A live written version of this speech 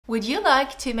Would you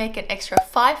like to make an extra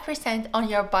 5% on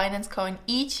your Binance coin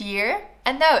each year?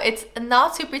 And no, it's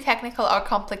not super technical or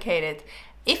complicated.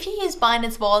 If you use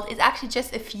Binance Vault, it's actually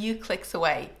just a few clicks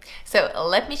away. So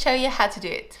let me show you how to do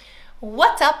it.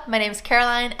 What's up? My name is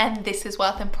Caroline and this is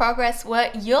Wealth in Progress,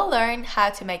 where you'll learn how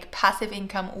to make passive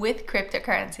income with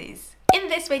cryptocurrencies. In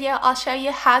this video, I'll show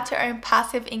you how to earn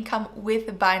passive income with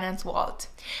Binance Vault.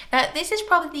 Now, this is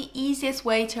probably the easiest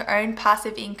way to earn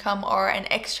passive income or an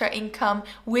extra income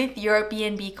with your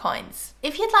BNB coins.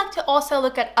 If you'd like to also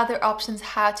look at other options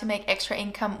how to make extra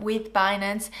income with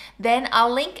Binance, then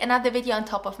I'll link another video on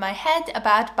top of my head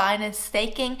about Binance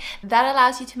staking that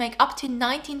allows you to make up to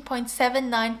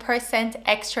 19.79%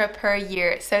 extra per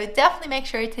year. So definitely make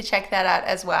sure to check that out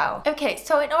as well. Okay,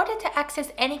 so in order to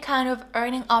access any kind of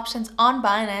earning options on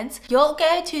Binance, you'll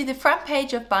go to the front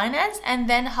page of Binance and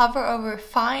then hover over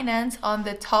Finance on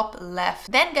the top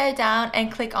left. Then go down and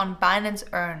click on Binance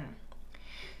Earn.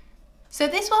 So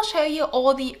this will show you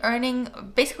all the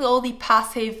basically all the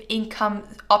passive income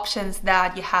options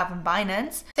that you have in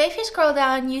Binance. So if you scroll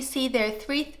down, you see there are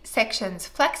three sections: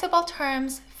 flexible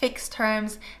terms, fixed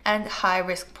terms, and high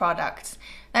risk products.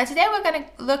 Now today we're going to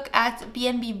look at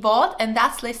BNB Vault, and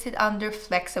that's listed under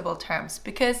flexible terms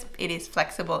because it is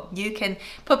flexible. You can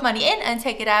put money in and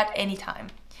take it out anytime.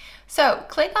 So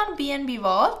click on BNB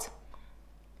Vault,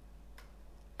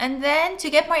 and then to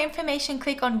get more information,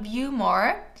 click on View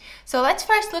More. So let's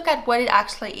first look at what it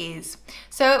actually is.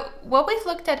 So what we've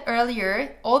looked at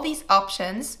earlier, all these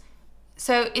options,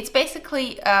 so it's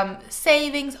basically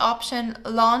savings option,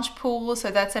 launch pool, so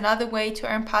that's another way to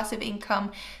earn passive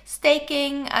income,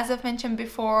 staking, as I've mentioned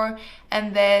before,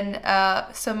 and then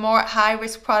some more high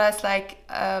risk products like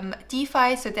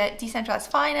DeFi, so that decentralized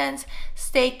finance,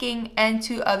 staking, and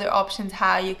two other options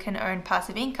how you can earn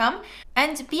passive income.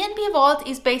 And BNB Vault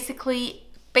is basically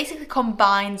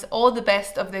combines all the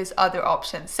best of those other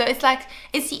options. So it's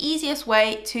the easiest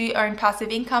way to earn passive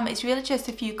income. It's really just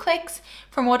a few clicks.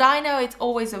 From what I know, it's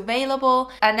always available.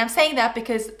 And I'm saying that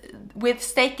because with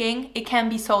staking, it can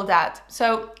be sold out.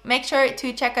 So make sure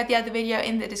to check out the other video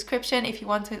in the description if you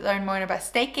want to learn more about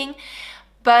staking.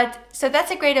 So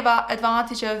that's a great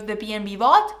advantage of the BNB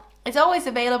Vault. It's always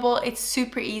available, it's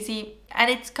super easy, and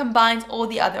it combines all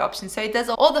the other options. So it does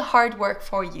all the hard work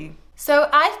for you. So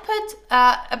I've put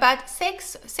about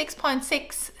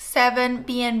 6.67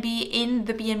 BNB in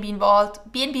the BNB Vault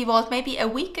maybe a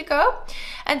week ago.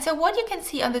 And so what you can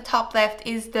see on the top left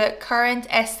is the current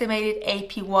estimated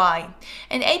APY.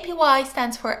 And APY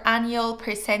stands for annual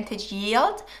percentage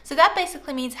yield. So that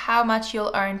basically means how much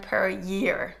you'll earn per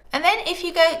year. And then if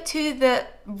you go to the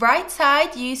right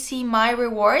side, you see my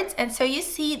rewards. And so you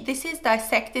see this is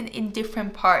dissected in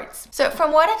different parts. So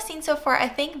from what I've seen so far, I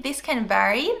think this can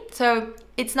vary. So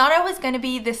it's not always going to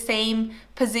be the same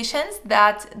positions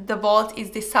that the vault is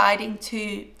deciding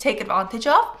to take advantage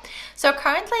of. So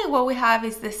currently what we have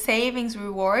is the savings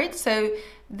reward. So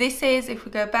this is, if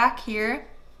we go back here,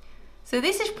 so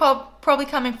this is probably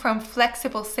coming from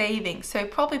flexible savings. So it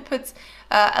probably puts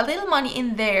a little money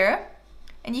in there.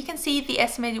 And you can see the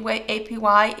estimated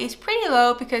APY is pretty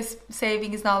low because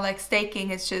saving is not like staking,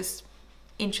 it's just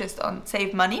interest on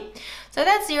saved money. So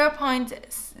that's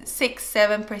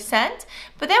 0.67%.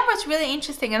 But then what's really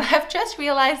interesting, and I've just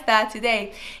realized that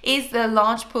today, is the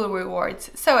launch pool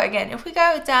rewards. So again, if we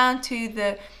go down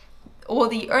to all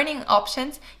the earning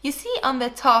options, you see on the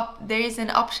top there is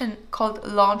an option called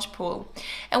launch pool.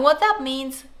 And what that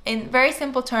means in very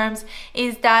simple terms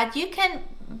is that you can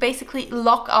basically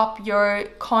lock up your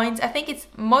coins. I think it's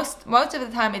most of the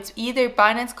time it's either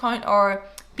Binance coin or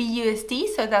BUSD,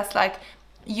 so that's like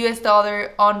US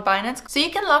dollar on Binance. So you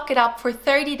can lock it up for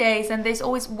 30 days, and there's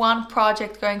always one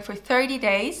project going for 30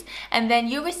 days, and then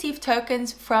you receive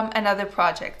tokens from another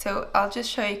project. So I'll just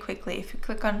show you quickly. If you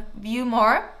click on View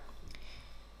More,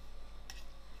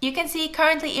 you can see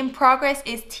currently in progress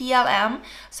is TLM.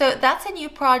 So that's a new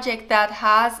project that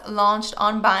has launched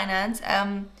on Binance.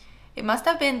 It must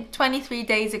have been 23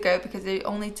 days ago because there are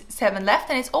only 7 left,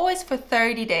 and it's always for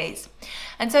 30 days.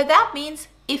 And so that means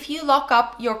if you lock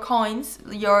up your coins,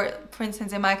 for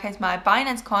instance, in my case, my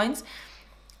Binance coins,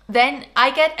 then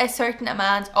I get a certain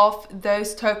amount of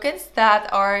those tokens that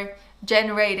are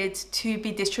generated to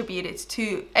be distributed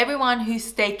to everyone who's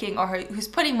staking or who's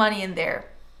putting money in there.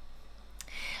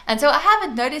 And so I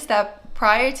haven't noticed that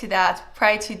prior to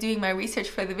doing my research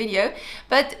for the video,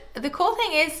 but the cool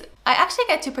thing is I actually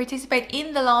get to participate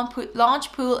in the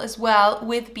launch pool as well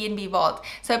with BNB Vault.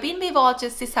 So BNB Vault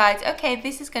just decides, okay,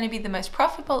 this is going to be the most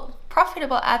profitable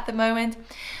at the moment,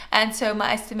 and so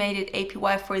my estimated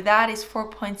APY for that is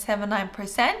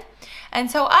 4.79%,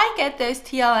 and so I get those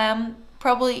TLM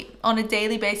probably on a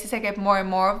daily basis I get more and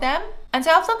more of them. And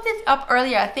so I've looked it up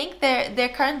earlier. I think their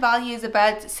current value is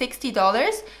about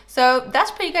 $60. So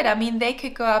that's pretty good. I mean, they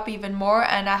could go up even more,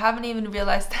 and I haven't even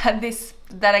realized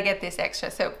that I get this extra.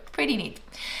 So pretty neat.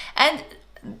 And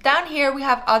down here we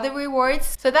have other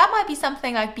rewards. So that might be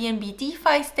something like BNB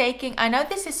DeFi staking. I know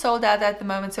this is sold out at the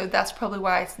moment, so that's probably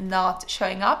why it's not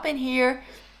showing up in here,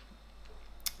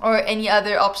 or any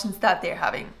other options that they're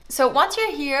having. So once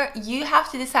you're here, you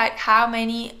have to decide how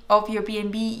many of your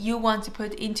BNB you want to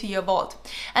put into your vault.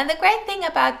 And the great thing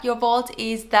about your vault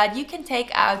is that you can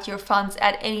take out your funds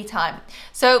at any time.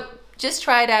 So just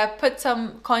try to put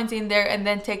some coins in there and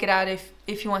then take it out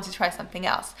if you want to try something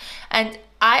else. And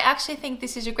I actually think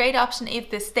this is a great option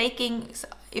if the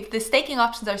staking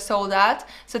options are sold out.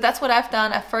 So that's what I've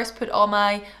done. I first put all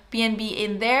my BNB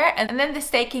in there, and then the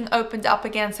staking opened up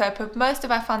again. So I put most of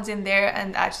my funds in there,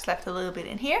 and I just left a little bit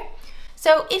in here.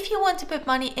 So if you want to put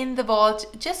money in the vault,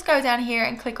 just go down here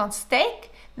and click on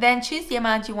stake. Then choose the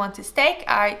amount you want to stake.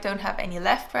 I don't have any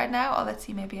left right now. Oh, let's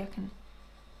see, maybe I can.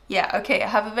 Yeah, okay, I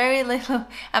have a very little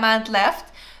amount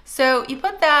left. So you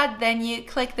put that, then you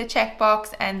click the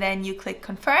checkbox, and then you click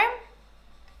confirm.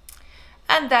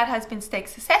 And that has been staked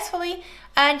successfully.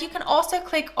 And you can also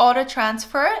click auto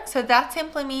transfer. So that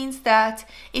simply means that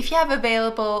if you have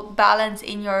available balance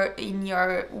in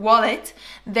your wallet,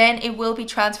 then it will be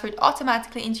transferred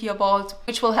automatically into your vault,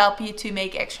 which will help you to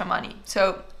make extra money.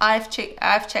 So I've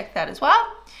checked that as well.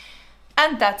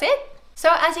 And that's it. So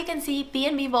as you can see,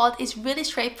 BNB Vault is really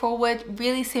straightforward,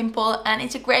 really simple, and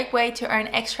it's a great way to earn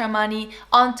extra money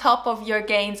on top of your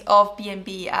gains of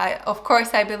BNB. Of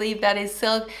course, I believe that it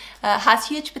still has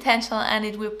huge potential, and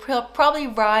it will probably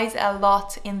rise a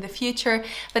lot in the future,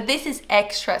 but this is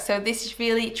extra. So this is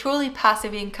really truly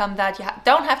passive income that you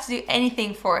don't have to do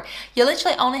anything for. You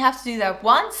literally only have to do that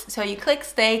once. So you click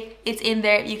stake, it's in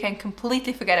there, you can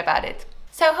completely forget about it.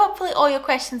 So hopefully all your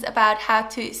questions about how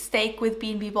to stake with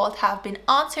BNB Vault have been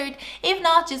answered. If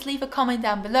not, just leave a comment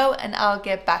down below and I'll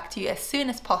get back to you as soon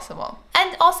as possible.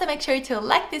 And also make sure to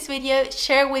like this video,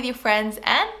 share with your friends,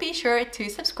 and be sure to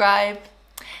subscribe.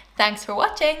 Thanks for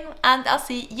watching, and I'll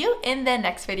see you in the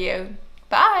next video.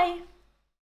 Bye!